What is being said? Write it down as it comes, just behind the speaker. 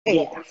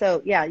faith. Yeah.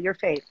 So yeah, your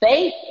faith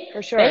Faith,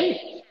 for sure.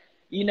 faith,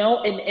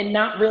 and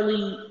not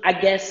really, I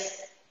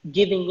guess,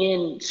 giving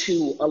in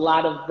to a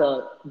lot of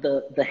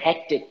the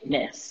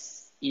hecticness,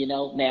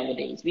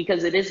 nowadays,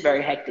 because it is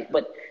very hectic,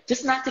 but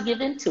just not to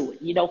give into it,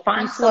 And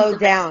find slow something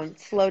that's, down,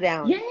 slow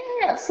down.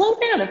 yeah, slow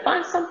down and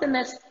find something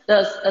that's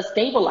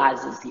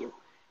stabilizes you,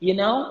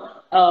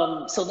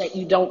 so that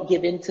you don't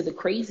give in to the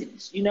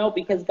craziness,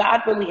 because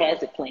God really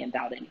has it planned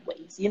out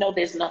anyways.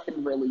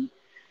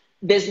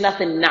 There's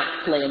nothing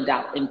not planned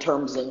out in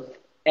terms of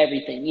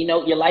everything.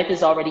 Your life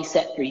is already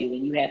set for you,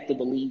 and you have to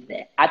believe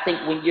that. I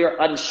think when you're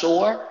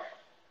unsure,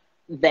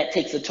 that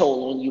takes a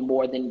toll on you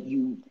more than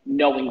you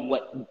knowing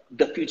what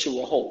the future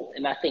will hold.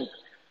 And I think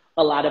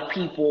a lot of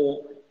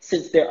people,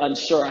 since they're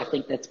unsure, I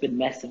think that's been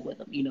messing with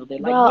them. They're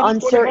like, Well, what is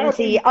going to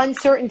happen?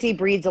 uncertainty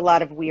breeds a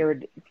lot of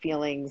weird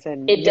feelings,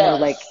 and It does.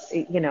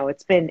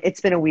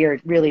 it's been a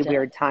weird, really It does.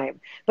 weird time.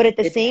 But at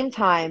the It does. same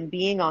time,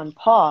 being on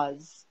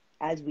pause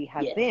as we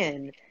have Yeah.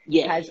 been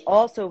Yeah. has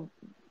also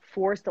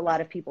forced a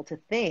lot of people to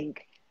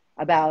think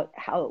about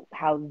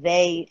how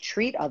they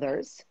treat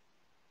others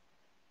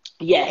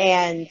Yes.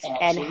 and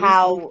Absolutely.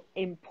 how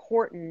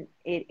important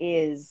it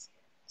is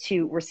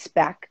to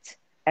respect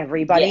Yes.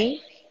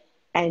 everybody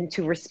and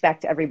to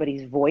respect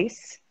everybody's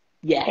voice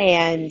Yes.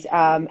 and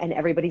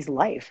everybody's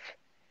life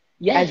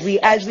as Yes. we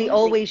as we Absolutely.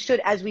 always should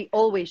as we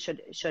always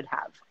should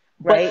have,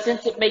 But right?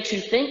 since it makes you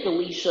think,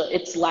 Alicia,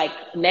 it's like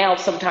now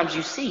sometimes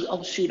you see,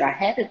 oh shoot, I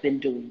haven't been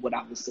doing what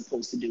I was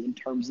supposed to do in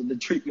terms of the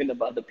treatment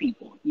of other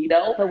people.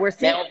 But we're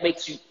seeing, Now it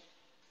makes you,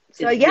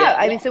 so yeah, yeah,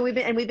 I yeah, mean,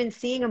 we've been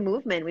seeing a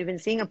movement, we've been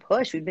seeing a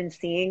push, we've been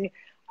seeing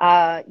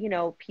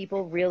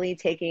people really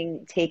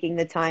taking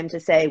the time to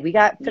say we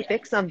got to yeah.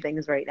 fix some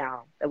things right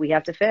now that we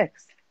have to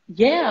fix.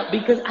 Yeah,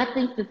 because I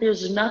think that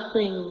there's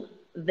nothing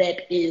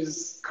that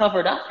is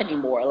covered up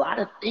anymore. A lot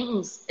of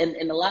things and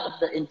a lot of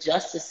the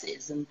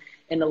injustices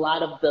and a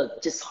lot of the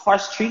just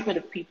harsh treatment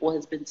of people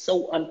has been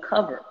so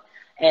uncovered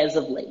as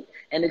of late.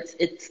 And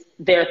it's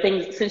there are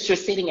things, since you're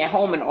sitting at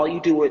home and all you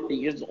do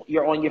is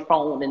you're on your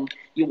phone and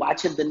you're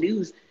watching the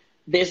news,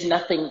 there's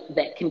nothing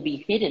that can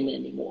be hidden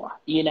anymore.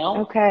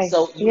 Okay.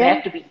 So you Yeah.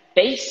 have to be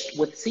faced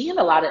with seeing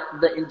a lot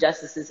of the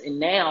injustices, and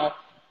now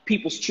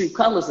people's true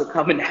colors are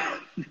coming out.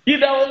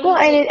 Well,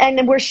 Alicia?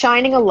 and we're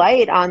shining a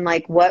light on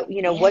like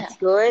Yeah, what's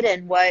good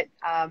and what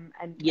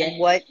yeah, and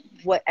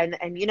what and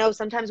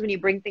sometimes when you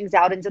bring things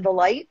out into the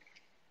light,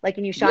 like,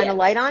 and you shine a yeah,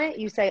 light on it,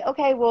 you say,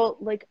 okay, well,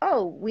 like,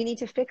 oh, we need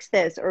to fix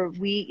this, or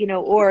we,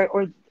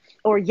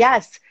 or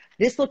yes,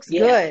 this looks yeah.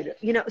 good,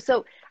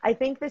 so I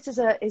think this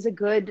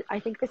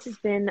has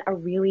been a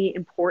really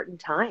important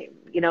time,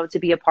 to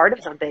be a part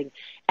of something.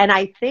 And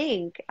I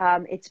think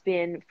it's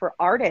been for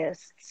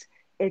artists,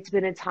 it's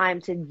been a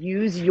time to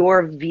use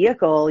your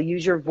vehicle,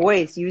 use your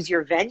voice, use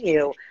your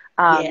venue,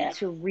 Yeah,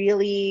 to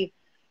really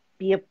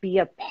be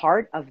a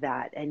part of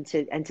that, and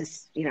to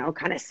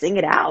kind of sing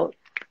it out.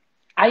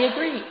 I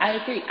agree. I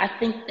agree. I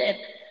think that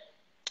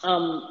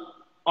um,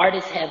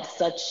 artists have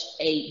such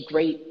a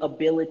great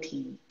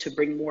ability to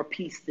bring more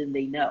peace than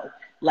they know.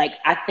 Like,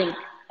 I think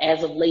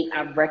as of late,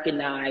 I've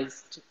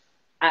recognized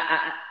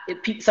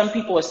some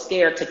people are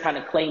scared to kind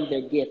of claim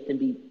their gift and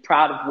be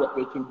proud of what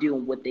they can do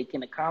and what they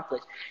can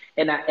accomplish.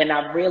 And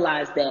I've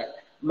realized that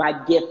my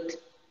gift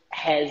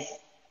has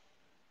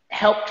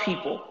helped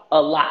people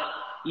a lot,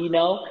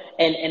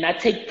 and I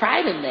take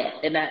pride in that,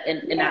 and I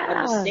Yeah.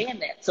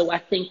 understand that. So I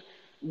think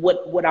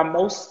what I'm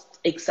most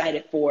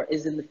excited for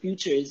is in the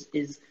future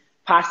is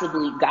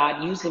possibly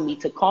God using me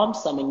to calm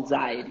some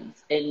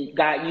anxieties, and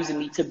God using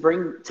me to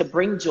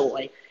bring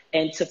joy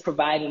and to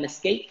provide an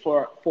escape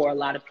for a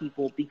lot of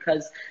people,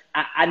 because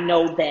I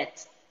know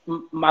that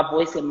my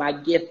voice and my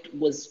gift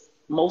was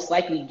most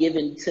likely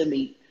given to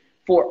me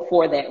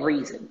for that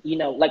reason.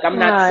 Like, Oh,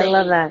 I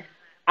love that.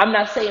 I'm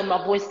not saying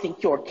my voice can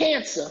cure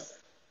cancer,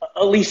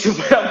 Alicia,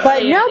 but I'm But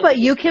saying no, that but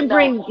you can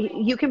bring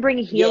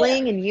yeah,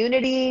 healing and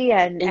unity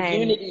and and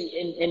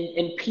unity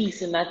and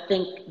peace. And I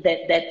think that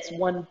that's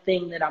one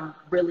thing that I'm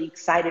really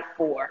excited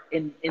for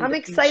in I'm the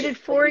future excited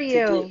for for me to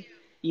do.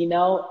 you.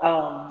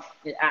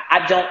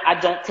 I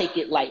don't take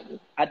it lightly.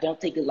 I don't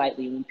take it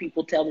lightly when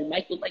people tell me,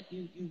 Michael, like,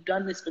 you've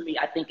done this for me.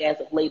 I think as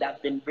of late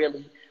I've been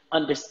really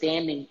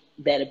understanding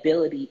that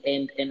ability,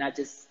 and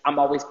I'm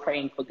always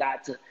praying for God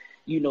to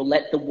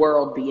let the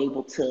world be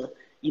able to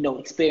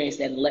experience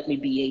that, and let me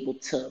be able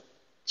to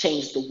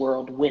change the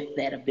world with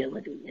that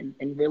ability,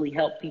 and really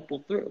help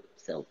people through.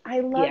 So I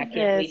yeah, I love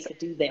can't wait this. to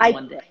do that I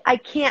one day.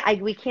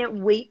 we can't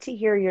wait to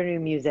hear your new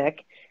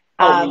music.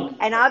 Oh, me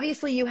And neither.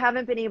 obviously you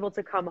haven't been able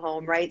to come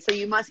home, right? So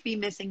you must be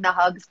missing the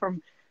hugs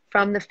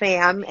from the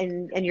fam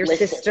and your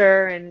Listen,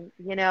 sister and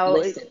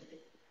listen,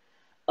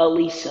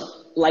 Alicia.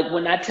 Like,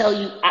 when I tell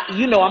you,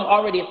 I'm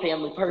already a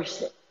family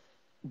person.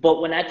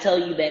 But when I tell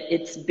you that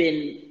it's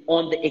been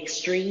on the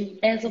extreme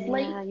as of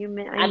late,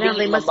 yeah, I I know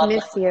they need my must mother.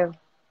 miss you.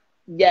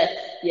 Yes,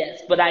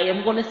 yes. But I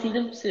am going to see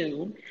them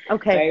soon,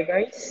 Okay. very,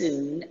 very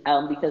soon,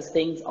 because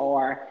things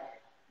are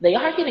they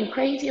are getting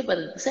crazier, but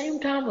at the same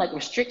time, like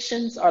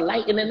restrictions are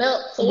lightening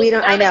up, so We it's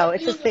don't, I kind of know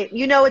it's the cute. same,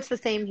 it's the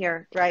same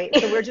here, right?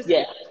 So we're just,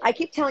 Yeah, I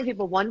keep telling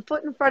people one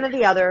foot in front of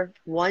the other,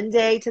 one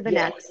day to the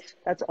yes, next.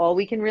 That's all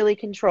we can really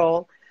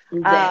control.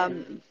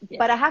 Um, exactly. Yeah.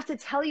 but I have to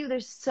tell you,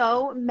 there's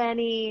so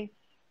many.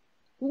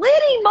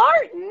 Liddy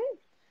Martin,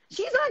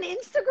 she's on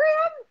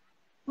Instagram.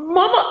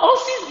 Mama,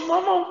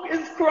 Mama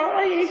is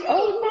crying.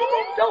 Oh, She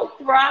Mama, don't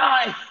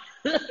cry.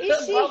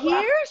 is she Mama,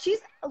 here?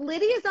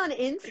 Lydia's on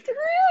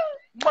Instagram.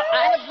 I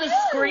Oh have to my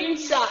god!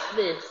 screenshot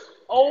this.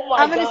 Oh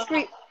my I'm gonna God.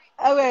 screen.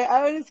 Okay,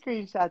 I'm gonna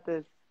screenshot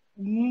this.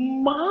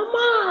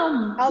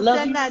 Mama, I'll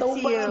love send you that so to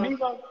much. you.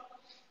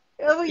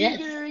 Oh, you're Yes.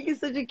 gonna make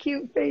such a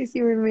cute face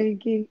you were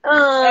making.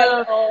 I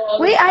Oh, know, at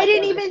wait, least I I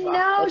didn't got this even rock.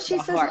 know. That's She my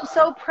says, heart. I'm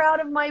so proud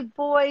of my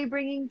boy,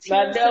 bringing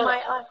I tears to know. my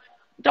eyes.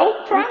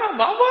 Don't cry,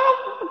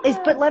 Mama. Don't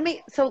But cry. let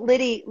me, so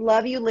Liddy,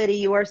 love you, Liddy.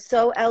 You are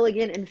so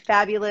elegant and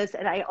fabulous.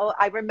 And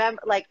I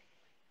remember, like,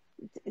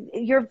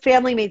 your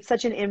family made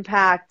such an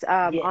impact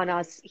Yeah. on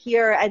us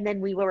here. And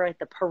then we were at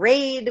the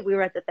parade. We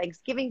were at the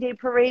Thanksgiving Day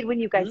parade when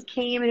you guys Mhm.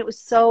 came, and it was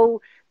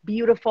so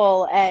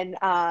beautiful. And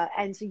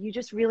so you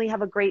just really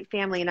have a great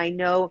family. And I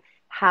know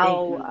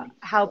Thank you,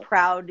 how Alicia.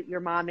 proud your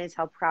mom is,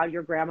 how proud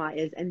your grandma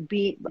is. And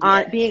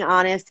Yes. being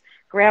honest,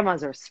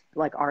 grandmas are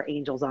like our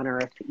angels on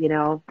earth, you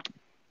know?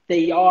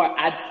 They are.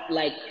 I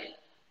like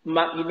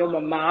my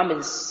mom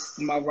is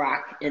my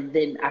rock, and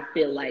then I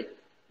feel like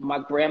my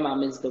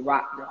grandmom is the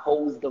rock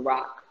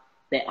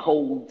that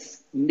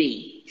holds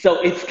me.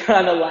 So it's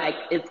kind of like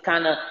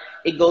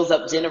it goes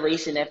up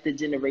generation after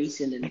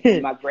generation,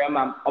 and my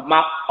grandma,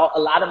 a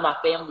lot of my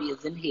family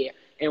is in here,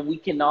 and we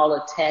can all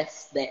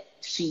attest that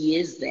she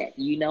is that.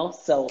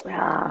 So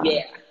Ah.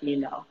 yeah,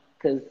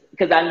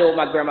 because I know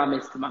my grandma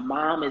is to my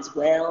mom as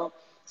well.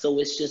 So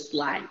it's just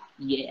like,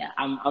 yeah,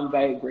 I'm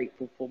very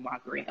grateful for my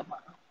grandma.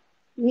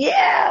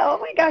 Yeah. Oh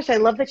my gosh. I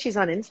love that she's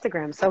on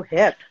Instagram. So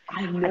hip.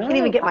 I know, I I can't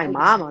even know. get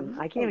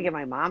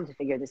my mom to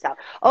figure this out.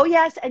 Oh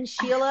yes. And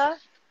Sheila,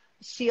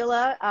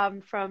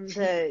 from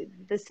the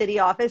city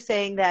office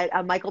saying that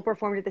Michael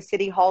performed at the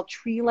city hall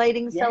tree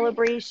lighting Yes,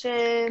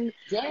 celebration.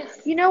 yes,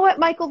 You know what,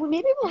 Michael?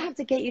 Maybe we'll yes. have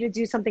to get you to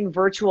do something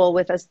virtual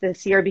with us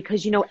this year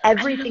because I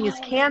everything is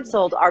know,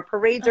 canceled. Our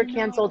parades I are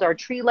canceled. Our know.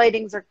 tree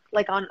lightings are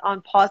like on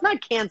pause.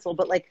 Not canceled,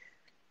 but like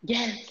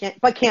Yes.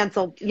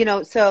 canceled.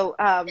 Yeah, So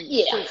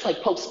it's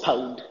like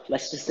postponed.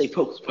 Let's just say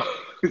postponed.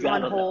 I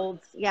on don't know. hold.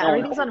 Yeah, On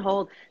everything's on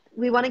hold. hold.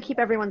 We want to keep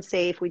everyone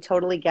safe. We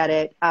totally get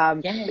it.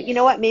 But you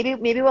know Yes, what? Maybe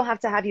we'll have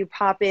to have you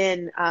pop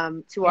in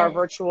to our yes.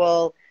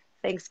 virtual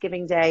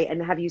Thanksgiving Day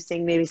and have you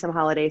sing maybe some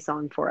holiday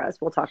song for us.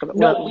 We'll talk about.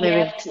 No, Well, we maybe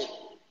have to.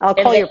 I'll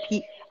And call that,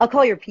 I'll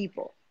call your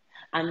people.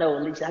 I know,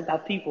 at least I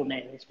got people now.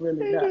 It's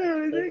really I nuts.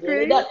 know, is It's that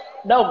really great? nuts.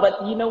 No,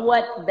 but you know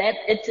what? That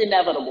it's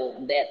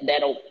inevitable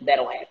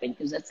that'll happen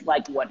because that's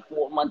like what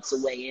 4 months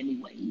away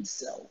anyway.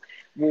 So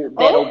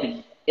Oh,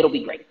 it'll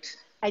be great.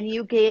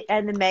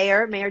 and the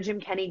Mayor Jim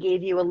Kenney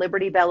gave you a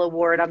Liberty Bell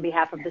Award on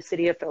behalf of the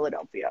city of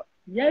Philadelphia.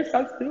 Yes,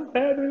 I still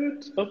have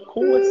it. Of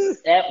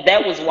course,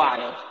 that was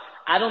wild.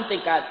 I don't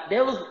think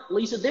there was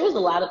Lisa. There was a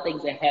lot of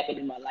things that happened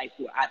in my life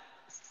where I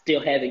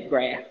still haven't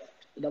grasped,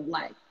 and I'm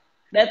like,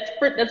 that's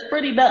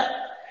pretty nuts.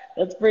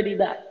 That's pretty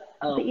nuts.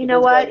 But you But know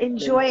that's what? very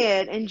Enjoy crazy.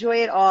 it. Enjoy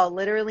it all.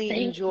 Literally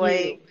Thank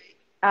enjoy you.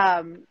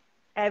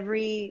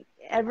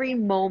 every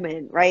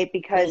moment, right?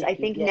 Because I Thank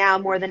you. think Yes. now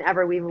more than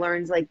ever we've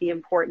learned like the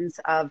importance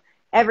of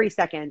every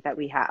second that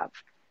we have.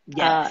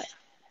 Uh, Yes.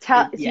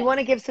 do you want Yes.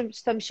 to give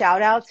some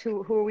shout outs?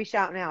 Who are we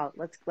shouting out?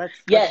 Let's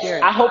Yes. hear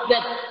it. I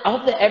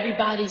hope that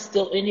everybody's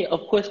still in here.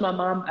 Of course, my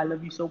mom. I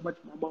love you so much,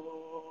 mama.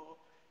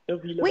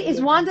 Love you, love Wait, you, is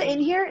love you, Wanda love in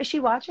you. here? Is she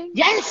watching?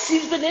 Yes,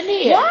 she's been in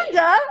here.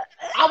 Wanda,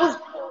 I was.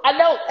 I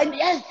know. and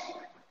Yes.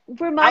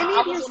 remind me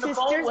I of your was on the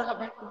phone sisters. with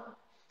her.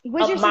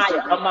 Was your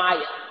sister's name?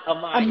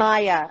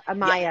 Amaya.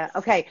 Amaya. Yes.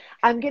 Okay.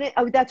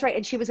 Oh, that's right.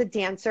 And she was a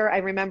dancer. I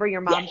remember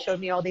your mom Yes. showed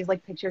me all these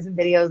like pictures and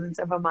videos and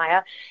stuff of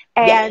Amaya.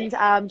 Yes. And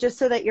just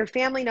so that your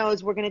family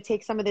knows, we're going to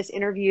take some of this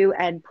interview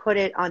and put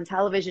it on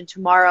television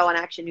tomorrow on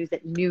Action News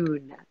at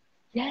noon.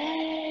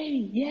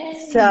 Yay. Yay.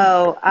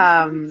 So, I'm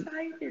so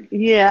excited.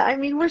 yeah, I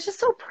mean, we're just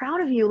so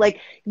proud of you. Like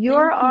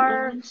you're Thank you,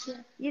 our,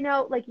 Alicia.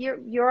 like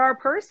you're our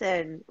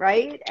person,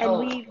 right? And Oh,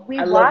 we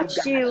I love you watched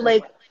guys you so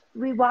like much.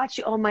 we watch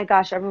you. Oh my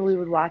gosh, I remember we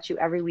would watch you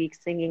every week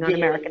singing on Yeah.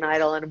 American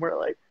Idol, and we're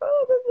like,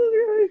 oh, this is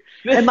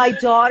great. And my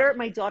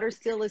daughter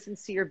still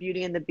listens to your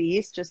Beauty and the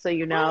Beast, just so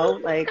you know. Oh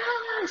Like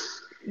my gosh.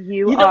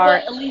 you You know are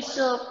what,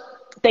 Alicia?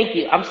 Thank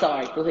you. I'm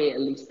sorry. Go ahead,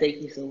 Alicia.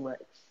 Thank you so much.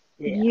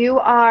 Yeah. You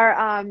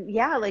are,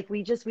 yeah, like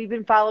we've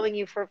been following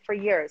you for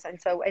years. And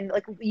so, and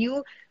like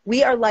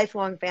we are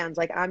lifelong fans.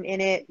 Like I'm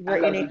in it, I we're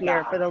in love it you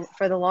here guys.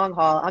 for the long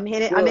haul. I'm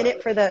in it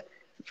Good.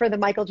 for the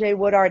Michael J.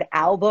 Woodard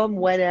album,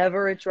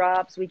 whenever it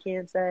drops. We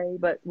can't say,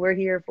 but we're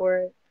here for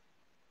it.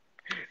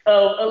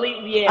 Oh,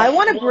 Alicia, I yeah.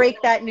 want to Well,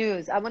 break that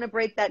news. I want to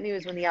break that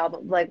news when the Alicia,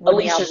 album is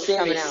coming out.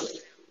 seriously,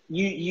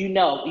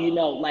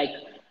 like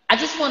I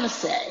just want to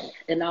say,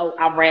 and I'll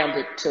round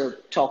it to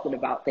talking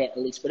about that,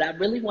 Alicia, but I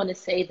really want to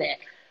say that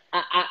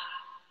I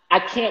I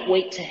can't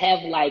wait to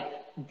have like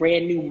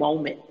brand new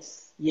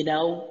moments,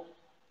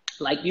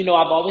 Like, you know,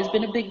 I've always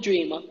been a big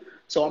dreamer.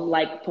 So I'm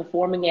like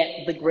performing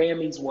at the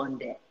Grammys one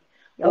day.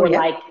 Oh Or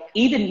yeah. like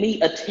even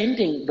me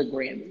attending the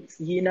Grammys,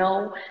 you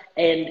know,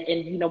 and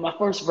you know, my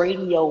first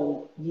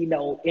radio, you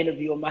know,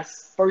 interview, or my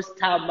first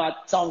time my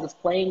song is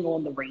playing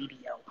on the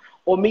radio,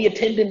 or me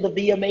attending the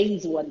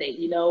VMAs one day,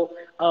 you know.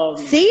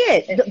 See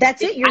it.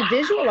 That's it. You're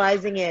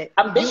visualizing it.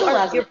 I'm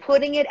visualizing You're it.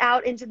 putting it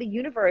out into the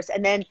universe,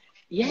 and then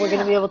we're going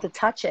to be Yeah. able to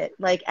touch it.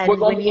 Like, We're and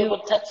going when to be you, able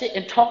to touch it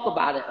and talk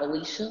about it,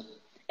 Alicia.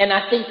 And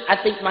I think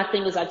my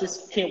thing is I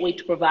just can't wait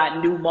to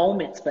provide new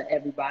moments for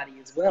everybody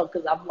as well.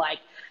 Because I'm like,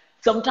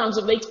 sometimes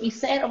it makes me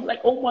sad. I'm like,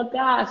 oh my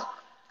gosh,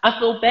 I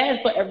feel bad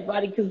for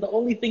everybody because the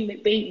only thing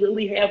that they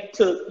really have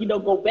to, you know,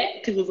 go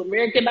back to is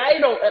American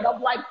Idol. And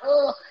I'm like,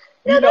 oh,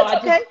 no, you know, that's I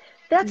just, okay.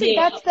 That's it.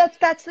 yeah,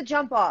 That's the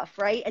jump off,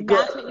 right? And good,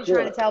 that's what you're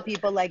trying to good, tell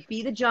people. Like,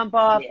 be the jump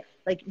off. yeah,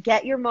 Like,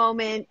 get your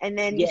moment, and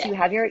then so yeah, you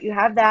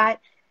have that.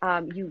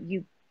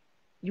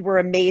 You were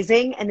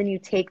amazing, and then you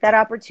take that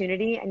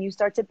opportunity and you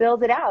start to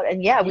build it out.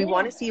 And yeah, we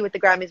want yeah. to see you with the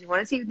Grammys, we want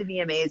to see you with the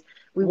VMAs,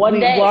 One we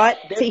day want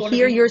they're to going to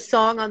hear be, your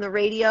song on the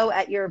radio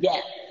at your,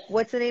 yeah.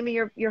 what's the name of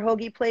your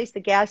hoagie place, the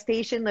gas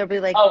station. They'll be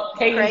like Oh,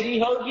 crank K&G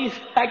Hoagies,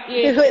 I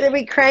can't. they'll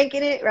be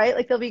cranking it, right?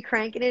 Like they'll be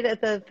cranking it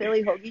at the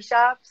Philly hoagie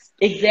shops.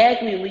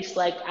 Exactly, at least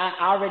like I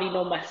already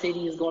know my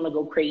city is going to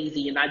go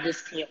crazy, and I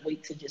just can't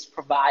wait to just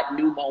provide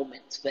new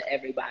moments for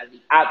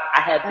everybody. I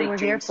have And big we're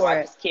here dreams, so for I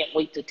it. just can't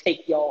wait to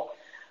take y'all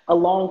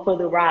along for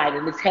the ride,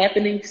 and it's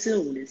happening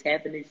soon. It's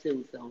happening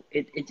soon, so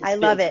it I just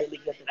love feels it. really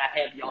good that I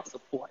have y'all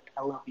support.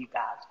 I love you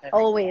guys very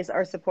much. Always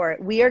our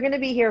support. We are going to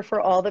be here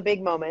for all the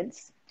big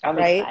moments, I'm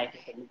right?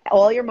 excited.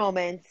 All your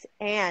moments,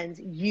 and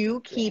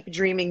you Yeah, keep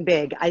dreaming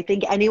big. I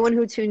think anyone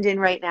who tuned in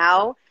right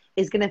now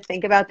is going to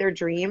think about their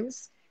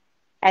dreams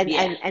and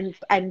yeah.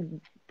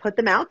 put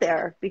them out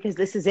there, because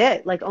this is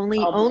it. Like only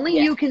Yeah. only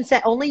you can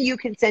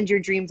send your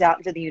dreams out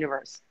into the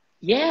universe.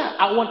 Yeah,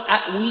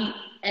 we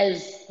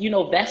as you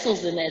know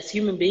vessels and as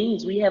human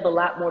beings, we have a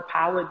lot more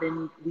power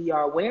than we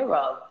are aware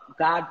of.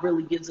 God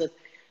really gives us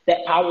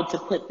that power to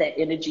put that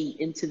energy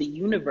into the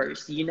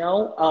universe. You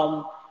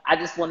know, I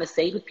just want to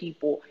say to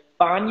people,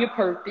 find your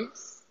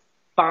purpose,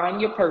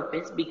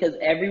 because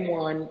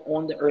everyone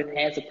on the earth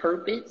has a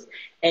purpose,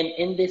 and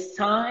in this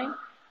time,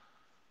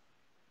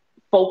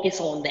 focus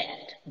on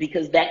that,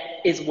 because that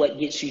is what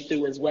gets you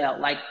through as well.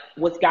 Like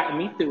what's gotten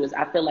me through is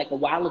I feel like a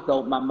while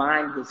ago my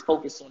mind was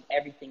focused on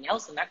everything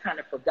else, and I kind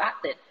of forgot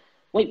that,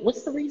 wait,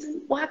 what's the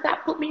reason why God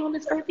put me on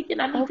this earth again?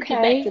 I need to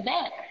get back Okay. to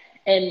that.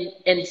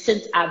 And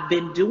since I've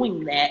been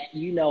doing that,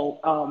 you know,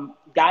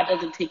 God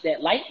doesn't take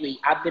that lightly.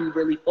 I've been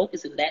really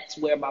focused, and that's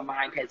where my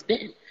mind has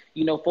been.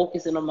 You know,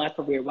 focusing on my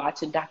career,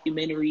 watching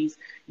documentaries,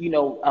 you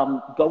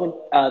know, going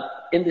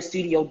in the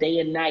studio day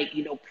and night,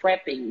 you know,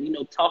 prepping, you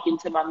know, talking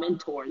to my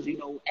mentors, you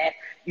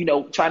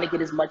know, trying to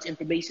get as much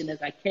information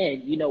as I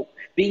can, you know,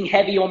 being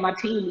heavy on my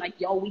team, like,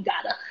 yo,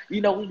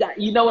 you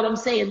know what I'm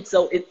saying?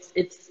 So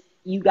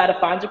you got to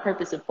find your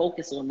purpose and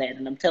focus on that.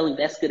 And I'm telling you,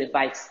 that's good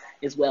advice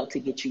as well to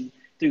get you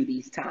through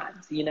these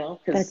times, you know,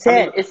 because That's I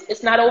mean, it.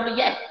 it's not over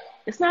yet.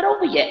 It's not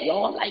over yet,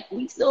 y'all. Like,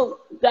 we still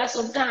got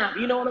some time.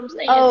 You know what I'm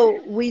saying?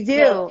 Oh, we So,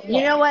 do.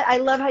 You yeah. know what? I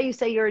love how you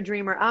say you're a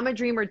dreamer. I'm a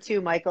dreamer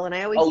too, Michael, and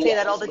I always Oh, say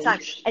that all yes, the time.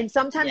 Alicia. And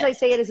sometimes I Yes.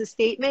 say it as a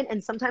statement,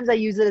 and sometimes I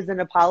use it as an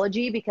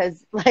apology,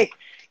 because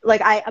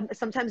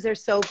sometimes they're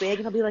so big,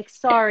 and I'll be like,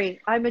 "Sorry,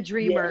 I'm a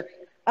Yeah. dreamer."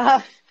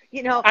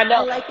 You know, I I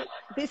know. like it.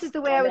 This is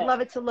the way I I would know. love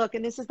it to look,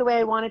 and this is the way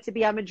I want it to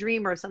be. I'm a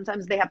dreamer.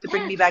 Sometimes they have to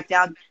bring me Yes. back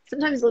down.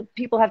 Sometimes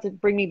people have to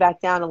bring me back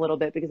down a little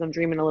bit because I'm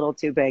dreaming a little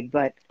too big.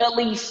 But At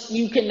least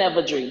you can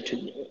never dream too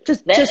big.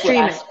 just That's what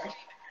I dreaming. say.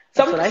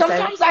 That's what I say.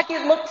 Sometimes I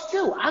get looks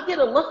too. I get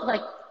a look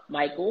like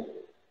Michael,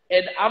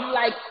 and I'm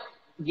like,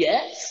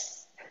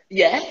 yes,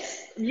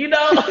 yes. You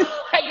know,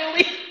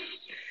 like,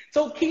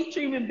 so keep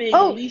dreaming big,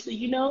 Oh, Alicia.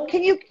 You know,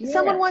 can you,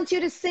 someone yeah. wants you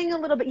to sing a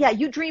little bit. Yeah,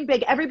 you dream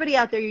big. Everybody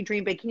out there, you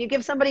dream big. Can you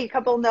give somebody a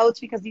couple of notes,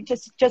 because you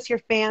just your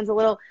fans a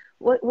little,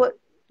 what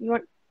you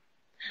want?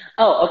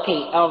 Oh, okay.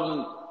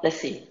 Let's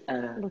see.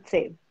 Let's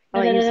see. I'll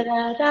Da, let da, you da, sing.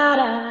 da,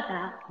 da,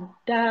 da,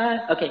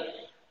 da. Okay.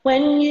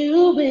 When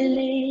you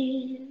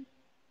believe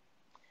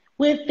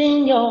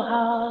within your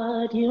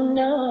heart, you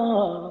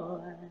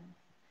know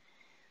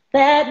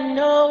that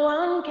no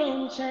one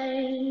can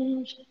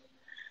change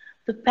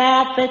the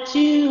path that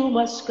you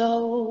must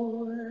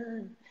go.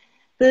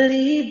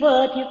 Believe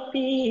what you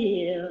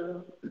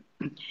feel.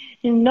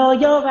 You know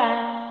you're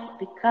right,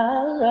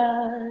 because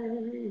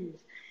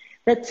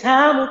the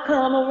time will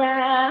come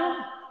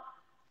around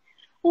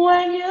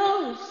when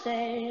you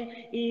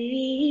say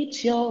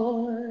it's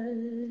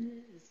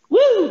yours.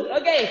 Woo!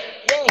 Okay,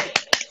 yay!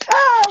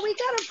 Oh, we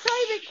got a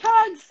private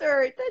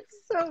concert.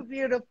 That's so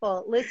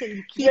beautiful. Listen,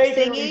 you keep Thank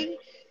you. singing,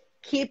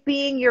 keep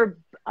being your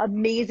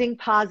amazing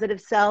positive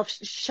self.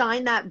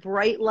 Shine that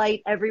bright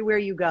light everywhere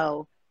you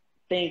go,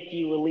 Thank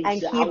you,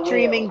 and Alicia. I keep will.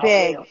 dreaming I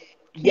big. will.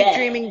 Keep Yes,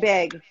 dreaming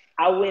big.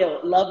 I will.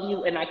 Love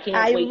you, and I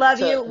can't I wait love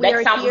to you. We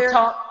are next time we here.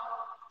 talk.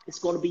 It's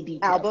going to be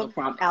details. I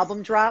promise.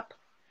 Album drop.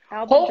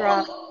 Album Hopefully,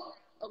 drop.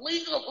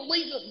 Alicia,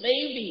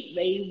 maybe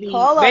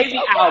Call us.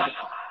 album.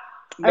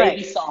 All right.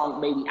 Maybe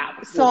song, maybe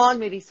album. Song,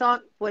 maybe song,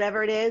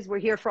 whatever it is. We're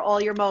here for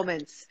all your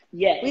moments.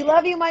 Yes. We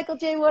love you, Michael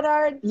J.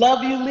 Woodard.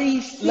 Love you,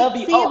 Lise. Love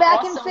you. See you Oh,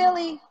 back in also,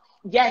 Philly.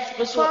 yes,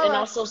 for sure. Call And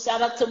us. also,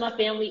 shout out to my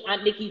family,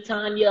 Aunt Nikki,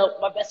 Tanya,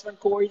 my best friend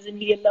Corey's in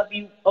here. Love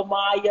you,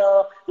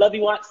 Amaya. Love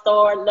you, Aunt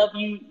Star. Love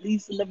you,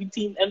 Lisa. Love you,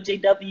 Team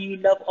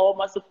MJW. Love all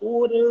my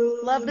supporters.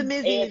 Love the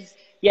Mizzies. And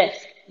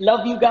yes,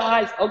 love you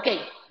guys. Okay.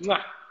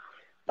 Mwah.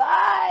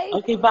 Bye.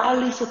 Okay, bye,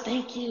 Lisa.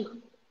 Thank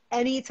you.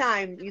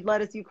 Anytime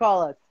you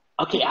call us.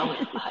 Okay, I will.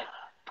 Bye.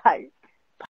 Bye.